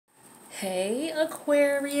Hey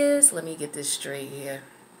Aquarius, let me get this straight here.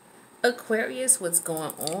 Aquarius, what's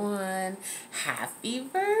going on? Happy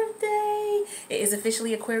birthday! It is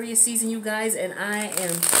officially Aquarius season, you guys, and I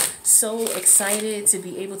am so excited to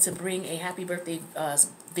be able to bring a happy birthday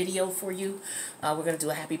video for you. We're going to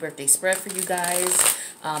do a happy birthday spread for you guys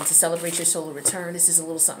to celebrate your solar return. This is a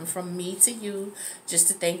little something from me to you, just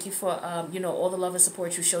to thank you for, all the love and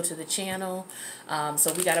support you show to the channel.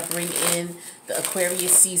 So we got to bring in the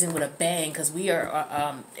Aquarius season with a bang, because we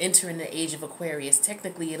are entering the age of Aquarius.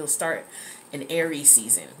 Technically, it'll start in Aries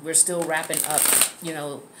season. We're still wrapping up,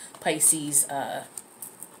 Pisces,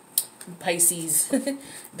 the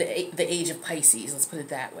age of Pisces, let's put it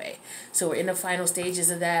that way. So we're in the final stages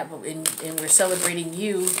of that, and we're celebrating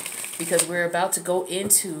you because we're about to go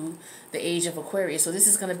into the age of Aquarius. So this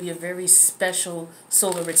is going to be a very special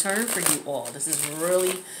solar return for you all. This is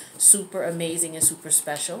really super amazing and super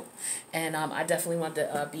special, and I definitely want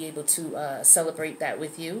to be able to celebrate that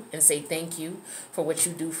with you and say thank you for what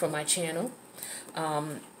you do for my channel.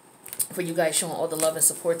 For you guys showing all the love and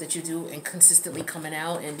support that you do and consistently coming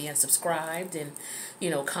out and being subscribed and,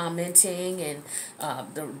 commenting and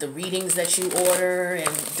the readings that you order and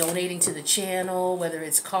donating to the channel, whether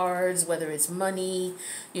it's cards, whether it's money,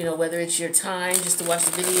 whether it's your time just to watch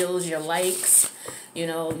the videos, your likes.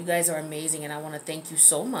 You guys are amazing, and I want to thank you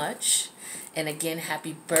so much. And again,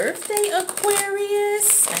 happy birthday,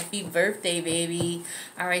 Aquarius. Happy birthday, baby.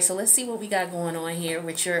 All right, so let's see what we got going on here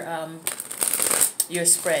with your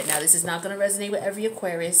spread. Now, this is not going to resonate with every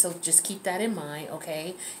Aquarius, so just keep that in mind,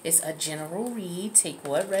 okay? It's a general read. Take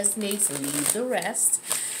what resonates and leave the rest.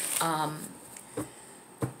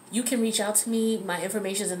 You can reach out to me. My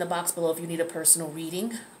information is in the box below if you need a personal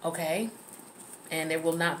reading, okay? And there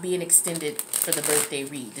will not be an extended for the birthday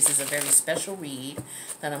read. This is a very special read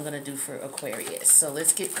that I'm going to do for Aquarius. So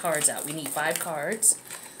let's get cards out. We need 5 cards.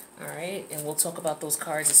 All right, and we'll talk about those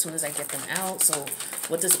cards as soon as I get them out. So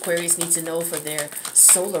what does Aquarius need to know for their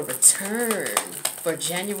solar return for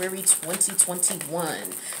January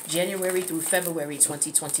 2021? January through February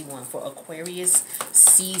 2021 for Aquarius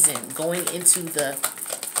season, going into the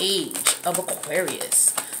age of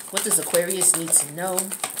Aquarius. What does Aquarius need to know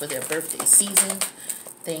for their birthday season?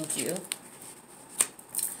 Thank you.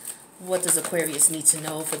 What does Aquarius need to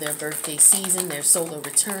know for their birthday season, their solar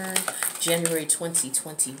return, January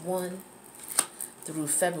 2021 through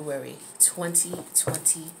February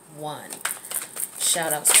 2021?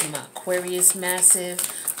 Shout outs to my Aquarius Massive,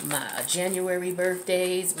 my January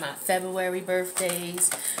birthdays, my February birthdays.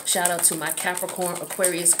 Shout out to my Capricorn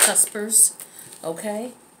Aquarius Cuspers.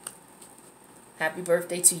 Okay? Happy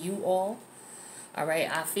birthday to you all. All right,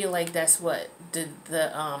 I feel like that's what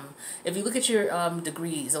if you look at your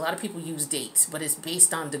degrees, a lot of people use dates, but it's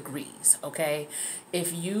based on degrees, okay?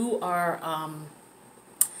 If you are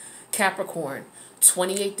Capricorn,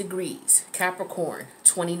 28 degrees, Capricorn,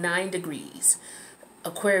 29 degrees,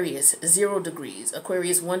 Aquarius, 0 degrees,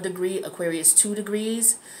 Aquarius 1 degree, Aquarius 2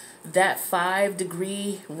 degrees, that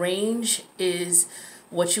 5-degree range is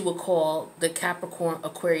what you would call the Capricorn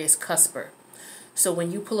Aquarius cusper. So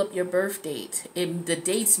when you pull up your birth date, the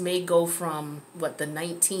dates may go from, the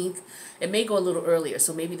 19th? It may go a little earlier,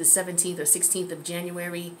 so maybe the 17th or 16th of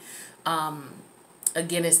January.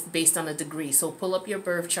 Again, it's based on a degree. So pull up your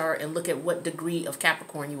birth chart and look at what degree of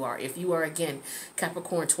Capricorn you are. If you are, again,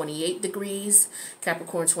 Capricorn 28 degrees,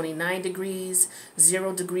 Capricorn 29 degrees,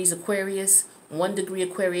 0 degrees Aquarius, 1 degree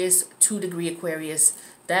Aquarius, 2 degree Aquarius,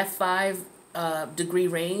 that 5-degree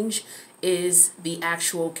range is the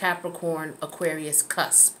actual Capricorn Aquarius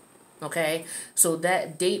cusp, okay? So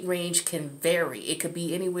that date range can vary. It could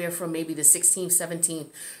be anywhere from maybe the 16th, 17th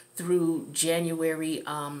through January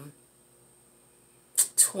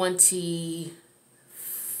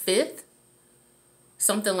 25th,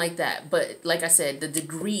 something like that. But like I said, the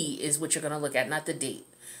degree is what you're going to look at, not the date,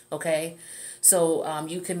 okay? So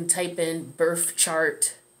you can type in birth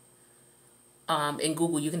chart in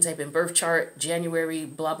Google. You can type in birth chart, January,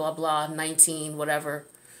 blah, blah, blah, 19, whatever,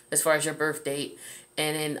 as far as your birth date.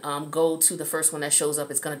 And then go to the first one that shows up.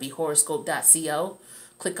 It's going to be horoscope.co.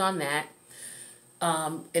 Click on that.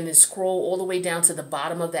 And then scroll all the way down to the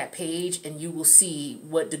bottom of that page, and you will see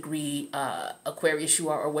what degree Aquarius you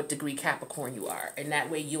are or what degree Capricorn you are. And that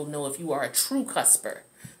way you'll know if you are a true cusper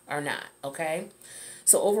or not, okay?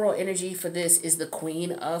 So overall energy for this is the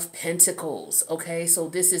Queen of Pentacles, okay? So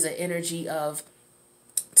this is an energy of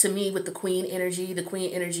To me, with the queen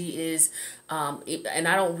energy is, and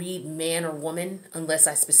I don't read man or woman unless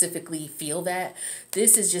I specifically feel that.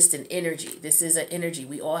 This is just an energy. This is an energy.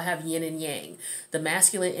 We all have yin and yang. The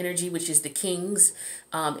masculine energy, which is the kings,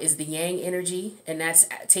 is the yang energy, and that's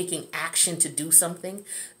taking action to do something.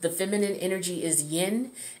 The feminine energy is yin,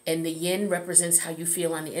 and the yin represents how you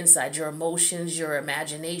feel on the inside, your emotions, your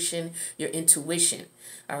imagination, your intuition,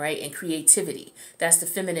 all right, and creativity. That's the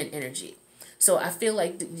feminine energy. So I feel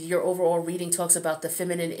like your overall reading talks about the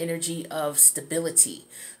feminine energy of stability,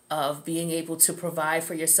 of being able to provide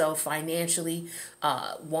for yourself financially,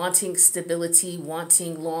 wanting stability,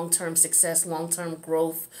 wanting long-term success, long-term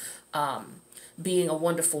growth, being a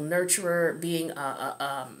wonderful nurturer, being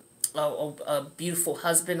a beautiful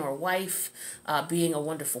husband or wife, being a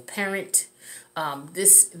wonderful parent.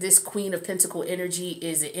 This Queen of Pentacle energy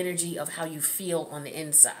is the energy of how you feel on the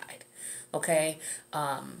inside. Okay.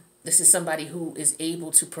 This is somebody who is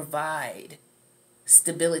able to provide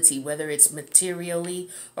stability, whether it's materially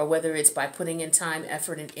or whether it's by putting in time,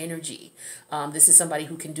 effort, and energy. This is somebody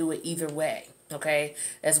who can do it either way, okay?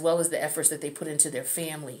 As well as the efforts that they put into their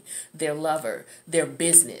family, their lover, their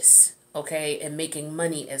business, okay? And making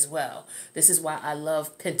money as well. This is why I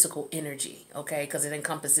love Pentacle energy, okay? Because it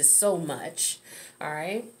encompasses so much, all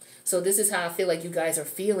right? So this is how I feel like you guys are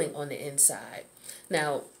feeling on the inside.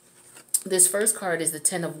 Now, this first card is the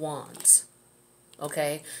Ten of Wands.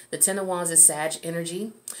 Okay, the Ten of Wands is Sag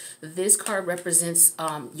energy. This card represents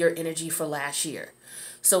your energy for last year.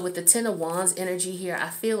 So with the Ten of Wands energy here,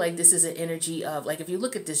 I feel like this is an energy of, like, if you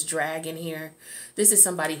look at this dragon here, this is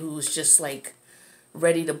somebody who's just like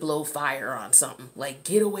ready to blow fire on something. Like,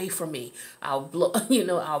 get away from me. I'll blow,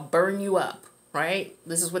 I'll burn you up. Right?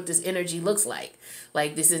 This is what this energy looks like.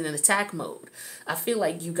 Like, this is an attack mode. I feel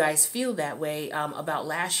like you guys feel that way about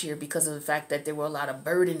last year because of the fact that there were a lot of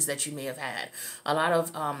burdens that you may have had. A lot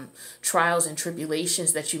of trials and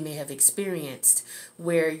tribulations that you may have experienced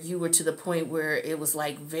where you were to the point where it was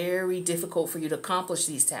like very difficult for you to accomplish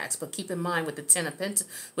these tasks. But keep in mind with the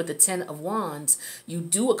Ten of Wands, you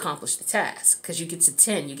do accomplish the task because you get to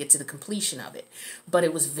 10, you get to the completion of it. But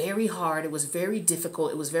it was very hard. It was very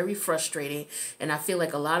difficult. It was very frustrating. And I feel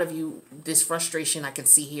like a lot of you, this frustration I can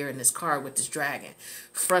see here in this card with this dragon.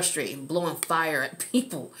 Frustrating, blowing fire at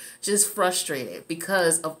people. Just frustrated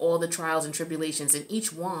because of all the trials and tribulations. And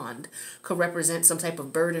each wand could represent some type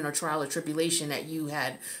of burden or trial or tribulation that you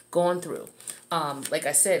had gone through. Like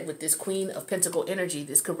I said, with this Queen of Pentacle energy,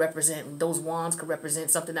 this could represent, those wands could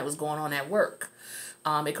represent something that was going on at work.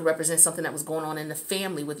 It could represent something that was going on in the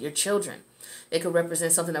family with your children. It could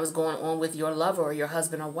represent something that was going on with your lover or your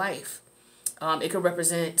husband or wife. It could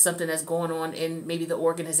represent something that's going on in maybe the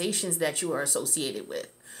organizations that you are associated with.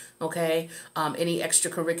 Okay. Any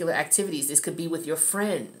extracurricular activities. This could be with your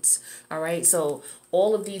friends. All right. So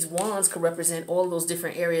all of these wands could represent all those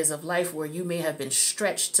different areas of life where you may have been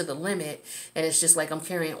stretched to the limit. And it's just like, I'm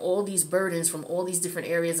carrying all these burdens from all these different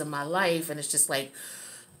areas of my life. And it's just like,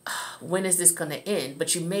 when is this going to end?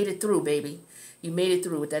 But you made it through, baby. You made it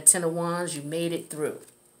through with that Ten of Wands. You made it through.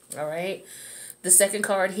 All right. The second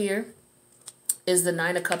card here is the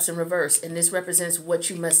Nine of Cups in reverse, and this represents what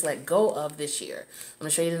you must let go of this year. I'm going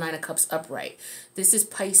to show you the Nine of Cups upright. This is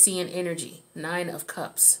Piscean energy, Nine of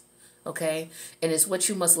Cups, okay? And it's what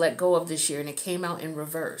you must let go of this year, and it came out in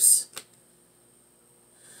reverse.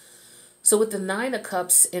 So with the Nine of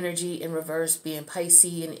Cups energy in reverse being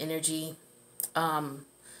Piscean energy,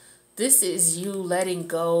 this is you letting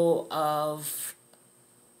go of...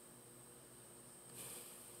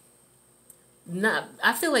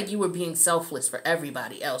 I feel like you were being selfless for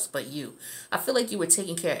everybody else but you. I feel like you were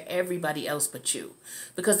taking care of everybody else but you.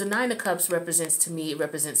 Because the Nine of Cups represents, to me, it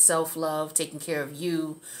represents self-love, taking care of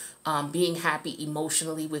you, being happy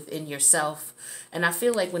emotionally within yourself. And I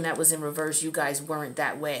feel like when that was in reverse, you guys weren't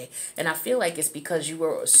that way. And I feel like it's because you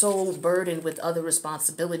were so burdened with other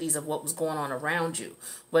responsibilities of what was going on around you,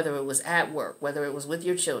 whether it was at work, whether it was with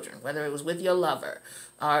your children, whether it was with your lover,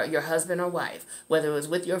 your husband or wife, whether it was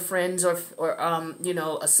with your friends or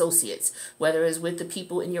associates, whether it's with the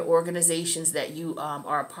people in your organizations that you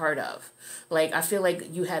are a part of. Like, I feel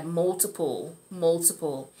like you had multiple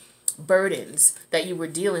burdens that you were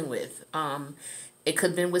dealing with. It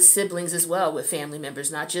could have been with siblings as well, with family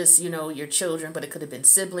members, not just, your children, but it could have been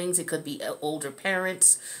siblings. It could be older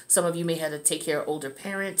parents. Some of you may have to take care of older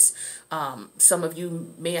parents. Some of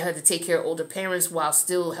you may have to take care of older parents while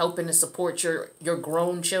still helping to support your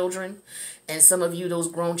grown children. And some of you,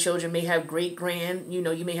 those grown children may have great-grand,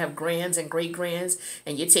 you may have grands and great-grands,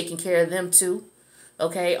 and you're taking care of them too.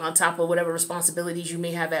 okay, on top of whatever responsibilities you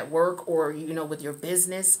may have at work or, with your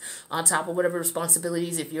business, on top of whatever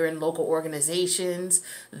responsibilities if you're in local organizations,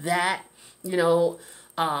 that, you know,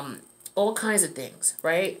 all kinds of things,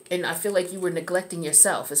 right? And I feel like you were neglecting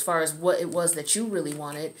yourself as far as what it was that you really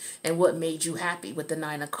wanted and what made you happy with the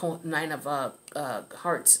nine of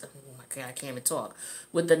hearts. I can't even talk.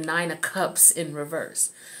 With the 9 of cups in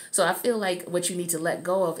reverse. So I feel like what you need to let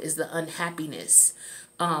go of is the unhappiness,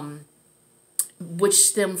 which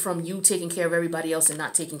stem from you taking care of everybody else and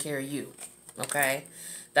not taking care of you. Okay?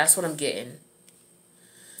 That's what I'm getting.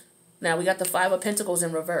 Now we got the 5 of Pentacles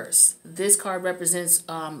in reverse. This card represents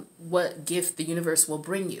what gift the universe will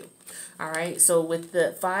bring you. All right. So with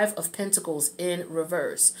the 5 of Pentacles in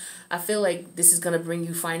reverse, I feel like this is going to bring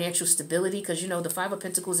you financial stability because, the 5 of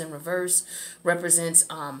Pentacles in reverse represents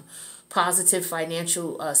positive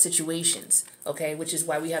financial situations. Okay. Which is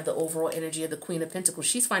why we have the overall energy of the Queen of Pentacles.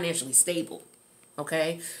 She's financially stable.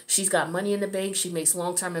 Okay, she's got money in the bank. She makes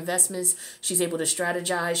long-term investments. She's able to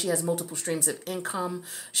strategize. She has multiple streams of income.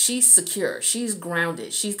 She's secure. She's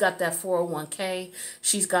grounded. She's got that 401k.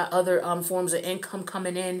 She's got other forms of income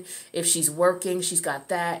coming in. If she's working, she's got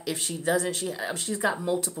that. If she doesn't, she's got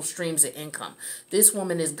multiple streams of income. This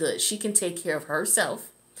woman is good. She can take care of herself.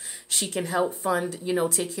 She can help fund,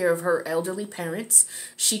 take care of her elderly parents.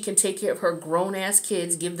 She can take care of her grown-ass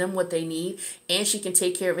kids, give them what they need. And she can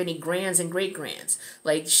take care of any grands and great-grands.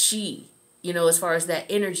 Like she, as far as that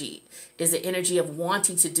energy, is the energy of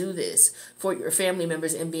wanting to do this for your family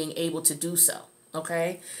members and being able to do so.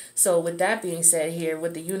 Okay, so with that being said here,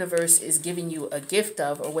 what the universe is giving you a gift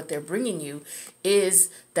of, or what they're bringing you, is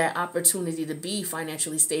that opportunity to be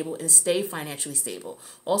financially stable and stay financially stable.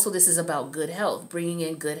 Also, this is about good health, bringing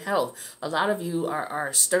in good health. A lot of you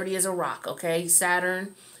are sturdy as a rock, okay?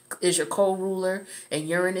 Saturn is your co-ruler and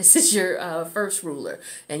Uranus is your first ruler.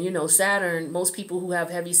 And, Saturn, most people who have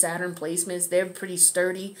heavy Saturn placements, they're pretty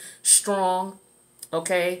sturdy, strong,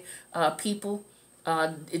 okay, people.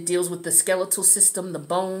 It deals with the skeletal system, the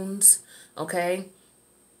bones, okay?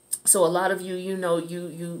 So a lot of you,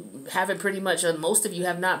 you haven't pretty much, most of you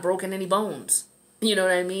have not broken any bones. You know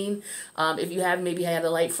what I mean? If you have maybe had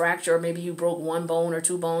a light fracture or maybe you broke 1 bone or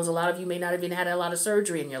 2 bones, a lot of you may not have even had a lot of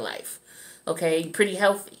surgery in your life, okay? Pretty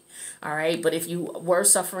healthy. All right. But if you were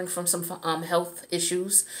suffering from some health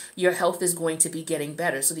issues, your health is going to be getting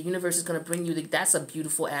better. So the universe is going to bring you, that's a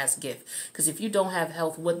beautiful ass gift. Because if you don't have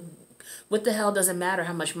health, what the hell does it matter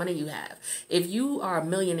how much money you have? If you are a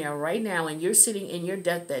millionaire right now and you're sitting in your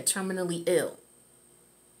deathbed terminally ill,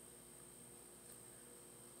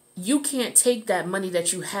 you can't take that money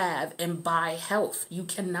that you have and buy health. You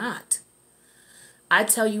cannot. I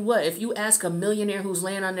tell you what, if you ask a millionaire who's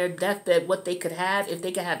laying on their deathbed what they could have, if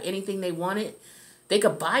they could have anything they wanted, they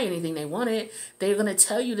could buy anything they wanted, they're going to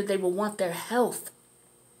tell you that they will want their health.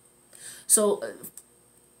 So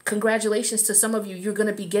congratulations to some of you. You're going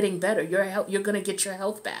to be getting better. You're going to get your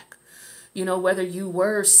health back. Whether you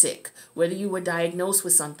were sick, whether you were diagnosed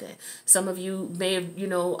with something. Some of you may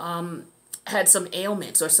have, had some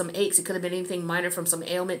ailments or some aches. It could have been anything minor from some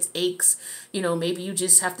ailments, aches. Maybe you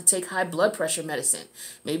just have to take high blood pressure medicine.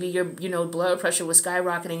 Maybe your, blood pressure was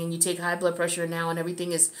skyrocketing and you take high blood pressure now and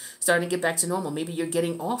everything is starting to get back to normal. Maybe you're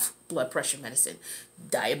getting off blood pressure medicine,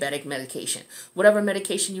 diabetic medication, whatever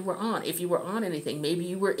medication you were on. If you were on anything, maybe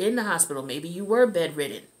you were in the hospital. Maybe you were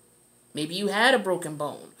bedridden. Maybe you had a broken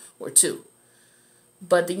bone or 2.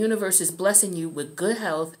 But the universe is blessing you with good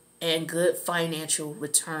health and good financial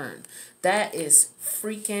return. That is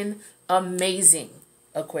freaking amazing,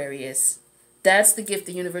 Aquarius. That's the gift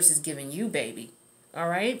the universe is giving you, baby. All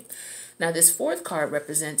right? Now, this 4th card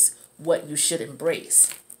represents what you should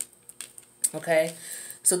embrace. Okay?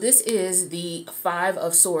 So this is the 5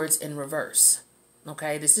 of Swords in reverse.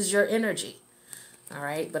 Okay? This is your energy. All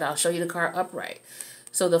right? But I'll show you the card upright.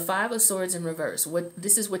 So the 5 of Swords in reverse.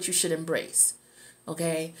 This is what you should embrace.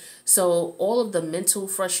 Okay, so all of the mental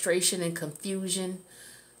frustration and confusion,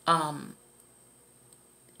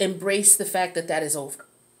 embrace the fact that that is over.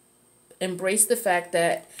 Embrace the fact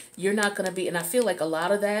that you're not going to be, and I feel like a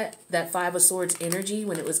lot of that 5 of Swords energy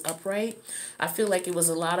when it was upright, I feel like it was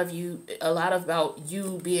a lot about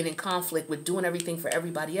you being in conflict with doing everything for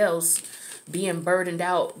everybody else, being burdened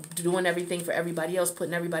out, doing everything for everybody else,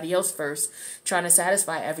 putting everybody else first, trying to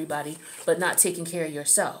satisfy everybody, but not taking care of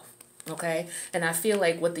yourself. Okay, and I feel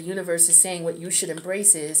like what the universe is saying, what you should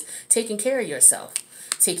embrace is taking care of yourself,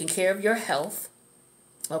 taking care of your health.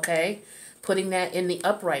 Okay, putting that in the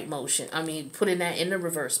upright motion. Putting that in the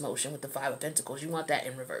reverse motion with the 5 of Pentacles. You want that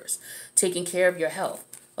in reverse. Taking care of your health.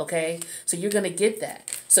 Okay, so you're gonna get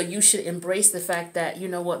that. So you should embrace the fact that, you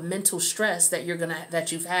know what, mental stress that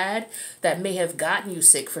you've had that may have gotten you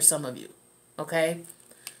sick for some of you. Okay,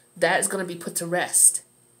 that is gonna be put to rest.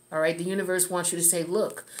 All right, the universe wants you to say,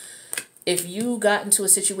 look, if you got into a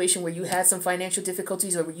situation where you had some financial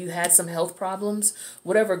difficulties or where you had some health problems,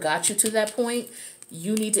 whatever got you to that point,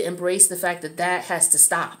 you need to embrace the fact that that has to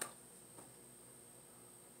stop.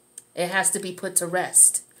 It has to be put to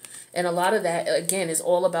rest. And a lot of that, again, is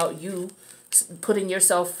all about you putting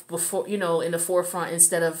yourself before, you know, in the forefront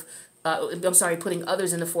instead of, putting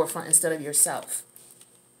others in the forefront instead of yourself.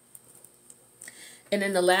 And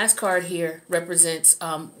then the last card here represents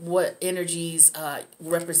what energies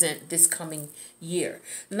represent this coming year.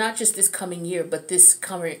 Not just this coming year, but this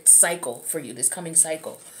current cycle for you, this coming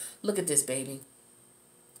cycle. Look at this, baby.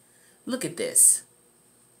 Look at this.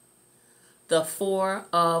 The Four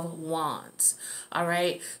of Wands. All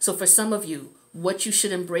right. So for some of you, what you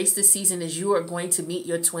should embrace this season is you are going to meet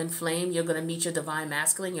your twin flame. You're going to meet your divine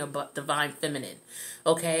masculine, your divine feminine.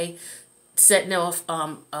 Okay. Setting off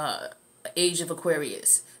age of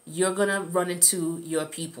Aquarius. You're going to run into your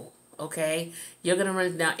people. Okay. You're going to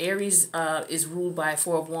run. Now, Aries is ruled by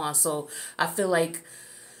Four of Wands. So I feel like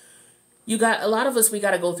you got a lot of us, we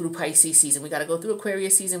got to go through Pisces season. We got to go through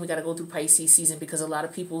Aquarius season. We got to go through Pisces season because a lot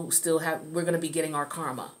of people still have, we're going to be getting our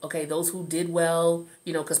karma. Okay. Those who did well,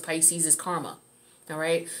 you know, because Pisces is karma. All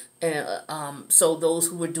right. And so those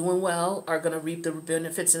who were doing well are going to reap the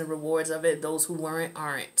benefits and the rewards of it. Those who weren't,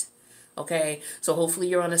 aren't. Okay, so hopefully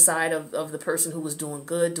you're on the side of the person who was doing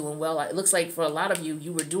good, doing well. It looks like for a lot of you,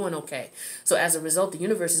 you were doing okay. So as a result, the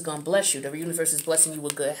universe is going to bless you. The universe is blessing you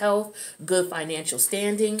with good health, good financial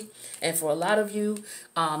standing. And for a lot of you,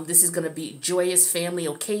 this is going to be joyous family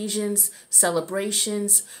occasions,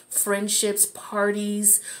 celebrations, friendships,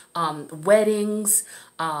 parties, weddings,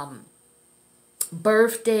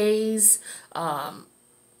 birthdays,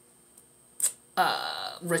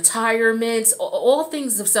 retirements, all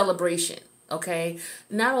things of celebration. Okay.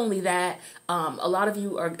 Not only that, a lot of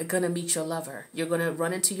you are going to meet your lover. You're going to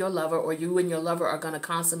run into your lover, or you and your lover are going to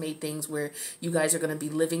consummate things where you guys are going to be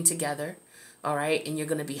living together. All right. And you're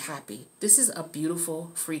going to be happy. This is a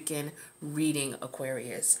beautiful freaking reading,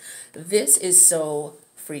 Aquarius. This is so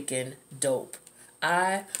freaking dope.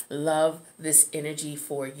 I love this energy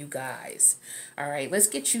for you guys. All right. Let's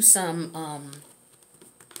get you some,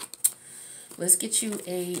 let's get you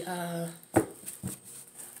a,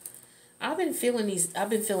 I've been feeling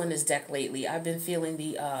this deck lately. I've been feeling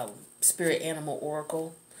the Spirit Animal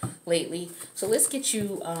Oracle lately. So let's get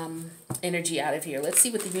you energy out of here. Let's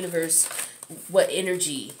see what the universe, what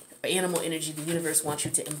energy, animal energy the universe wants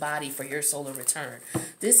you to embody for your solar return.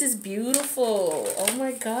 This is beautiful. Oh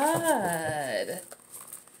my God.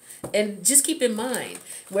 And just keep in mind,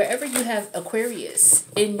 wherever you have Aquarius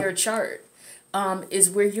in your chart, is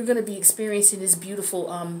where you're going to be experiencing this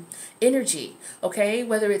beautiful energy, okay?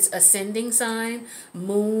 Whether it's ascending sign,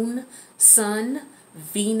 moon, sun,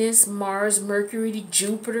 Venus, Mars, Mercury,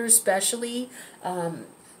 Jupiter especially,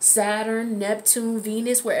 Saturn, Neptune,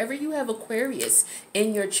 Venus, wherever you have Aquarius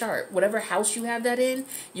in your chart, whatever house you have that in,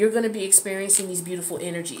 you're going to be experiencing these beautiful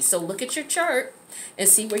energies. So look at your chart and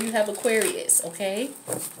see where you have Aquarius, okay?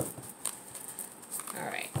 All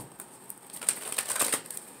right.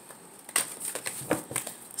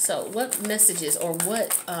 So what messages or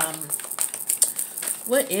what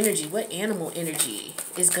energy, what animal energy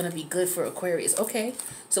is going to be good for Aquarius? Okay,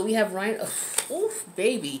 so we have Rhino. Oof,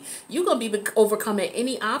 baby, you're going to be overcoming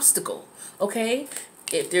any obstacle, okay?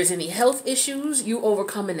 If there's any health issues, you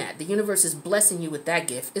overcoming that. The universe is blessing you with that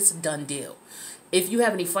gift. It's a done deal. If you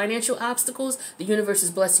have any financial obstacles, the universe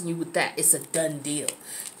is blessing you with that. It's a done deal.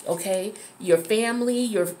 Okay, your family,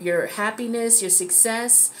 your happiness, your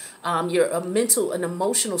success, your mental and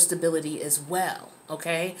emotional stability as well.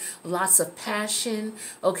 Okay, lots of passion.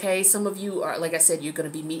 Okay, some of you are, like I said, you're going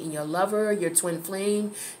to be meeting your lover, your twin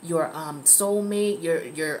flame, your soulmate,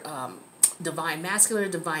 your divine masculine,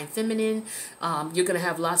 divine feminine. You're going to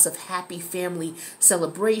have lots of happy family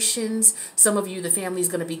celebrations. Some of you, the family is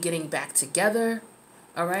going to be getting back together.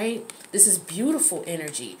 All right, this is beautiful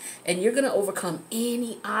energy, and you're going to overcome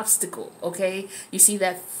any obstacle. Okay, you see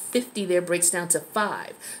that 50 there breaks down to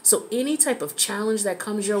 5. So any type of challenge that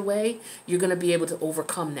comes your way, you're going to be able to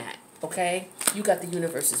overcome that. Okay, you got the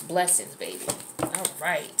universe's blessings, baby. All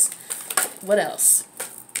right, what else?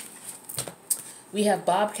 We have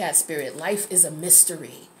Bobcat Spirit. Life is a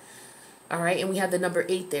mystery. All right, and we have the number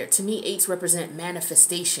 8 there. To me, 8s represent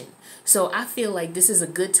manifestation. So I feel like this is a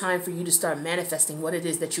good time for you to start manifesting what it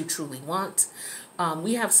is that you truly want.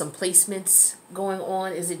 We have some placements going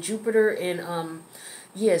on. Is it Jupiter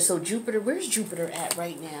Yeah, so Jupiter, where's Jupiter at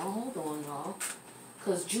right now? Hold on, y'all.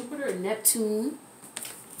 Because Jupiter and Neptune,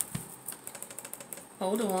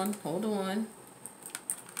 hold on.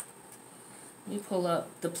 Let me pull up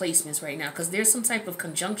the placements right now because there's some type of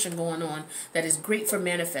conjunction going on that is great for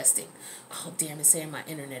manifesting. Oh, damn, it's saying my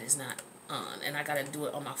internet is not on and I got to do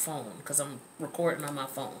it on my phone because I'm recording on my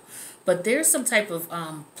phone. But there's some type of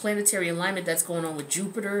planetary alignment that's going on with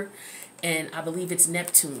Jupiter and I believe it's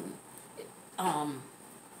Neptune.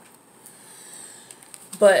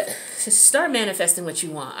 But start manifesting what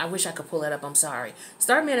you want. I wish I could pull that up. I'm sorry.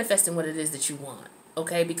 Start manifesting what it is that you want.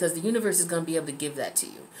 Okay? Because the universe is going to be able to give that to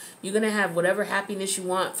you. You're going to have whatever happiness you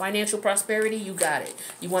want. Financial prosperity, you got it.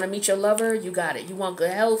 You want to meet your lover, you got it. You want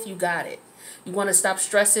good health, you got it. You want to stop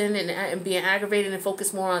stressing and being aggravated and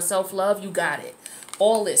focus more on self-love, you got it.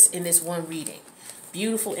 All this in this one reading.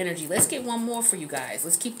 Beautiful energy. Let's get one more for you guys.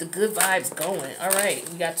 Let's keep the good vibes going. All right.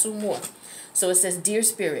 We got two more. So it says, Dear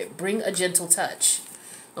Spirit, bring a gentle touch.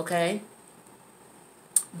 Okay?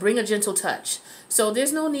 Bring a gentle touch. So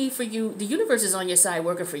there's no need for you. The universe is on your side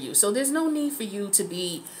working for you. So there's no need for you to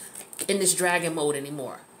be in this dragon mode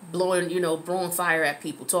anymore. Blowing fire at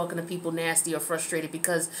people, talking to people nasty or frustrated,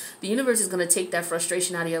 because the universe is going to take that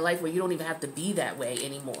frustration out of your life where you don't even have to be that way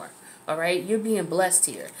anymore. All right? You're being blessed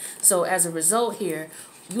here. So as a result here,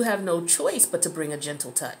 you have no choice but to bring a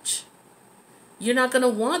gentle touch. You're not going to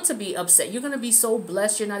want to be upset. You're going to be so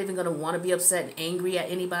blessed. You're not even going to want to be upset and angry at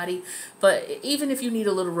anybody. But even if you need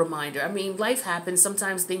a little reminder, I mean, life happens.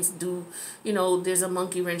 Sometimes things do, there's a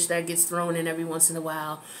monkey wrench that gets thrown in every once in a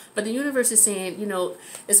while. But the universe is saying,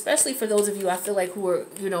 especially for those of you, I feel like, who are,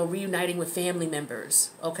 reuniting with family members,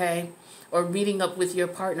 okay? Or meeting up with your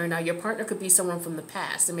partner. Now, your partner could be someone from the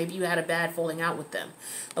past, and maybe you had a bad falling out with them,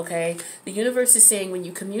 okay? The universe is saying when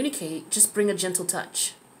you communicate, just bring a gentle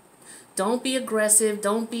touch. Don't be aggressive.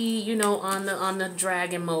 Don't be, on the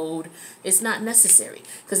dragon mode. It's not necessary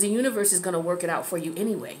because the universe is going to work it out for you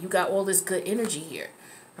anyway. You got all this good energy here.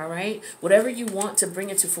 All right? Whatever you want to bring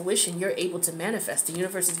into fruition, you're able to manifest. The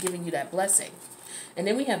universe is giving you that blessing. And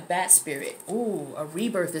then we have Bat Spirit. Ooh, a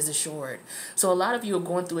rebirth is assured. So a lot of you are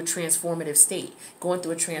going through a transformative state, going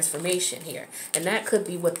through a transformation here. And that could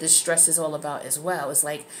be what this stress is all about as well. It's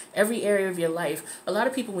like every area of your life. A lot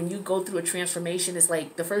of people, when you go through a transformation, it's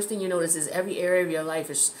like the first thing you notice is every area of your life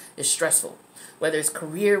is stressful. Whether it's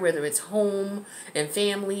career, whether it's home and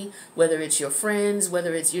family, whether it's your friends,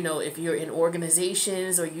 whether it's, if you're in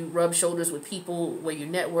organizations or you rub shoulders with people where you're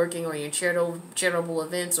networking or you're in charitable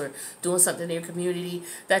events or doing something in your community,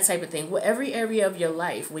 that type of thing. Well, every area of your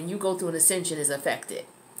life, when you go through an ascension, is affected.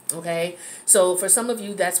 Okay? So for some of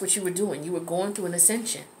you, that's what you were doing. You were going through an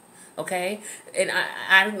ascension. Okay, and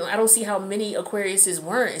I don't see how many Aquariuses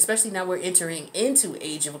weren't, especially now we're entering into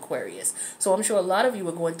Age of Aquarius. So I'm sure a lot of you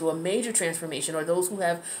are going through a major transformation, or those who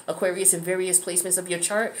have Aquarius in various placements of your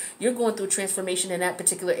chart, you're going through transformation in that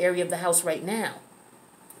particular area of the house right now,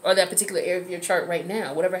 or that particular area of your chart right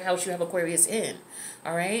now, whatever house you have Aquarius in.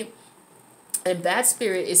 All right. And Bat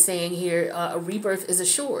Spirit is saying here, a rebirth is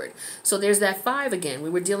assured. So there's that 5 again. We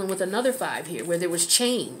were dealing with another 5 here where there was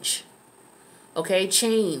change. Okay,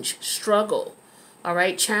 change, struggle, all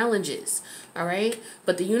right, challenges, all right?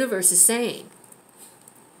 But the universe is saying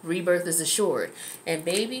rebirth is assured. And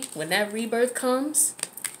baby, when that rebirth comes,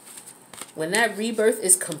 when that rebirth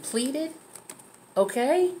is completed,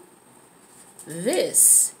 okay,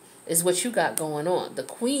 this is what you got going on. The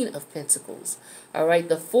Queen of Pentacles, all right,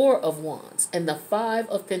 the 4 of Wands, and the 5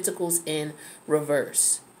 of Pentacles in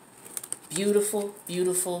reverse. Beautiful,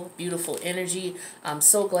 beautiful, beautiful energy. I'm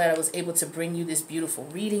so glad I was able to bring you this beautiful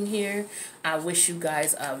reading here. I wish you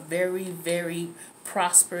guys a very, very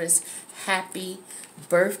prosperous, happy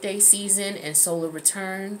birthday season and solar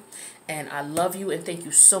return. And I love you and thank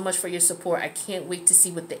you so much for your support. I can't wait to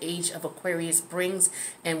see what the Age of Aquarius brings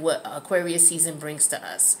and what Aquarius season brings to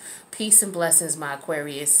us. Peace and blessings, my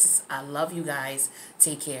Aquarius. I love you guys.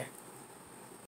 Take care.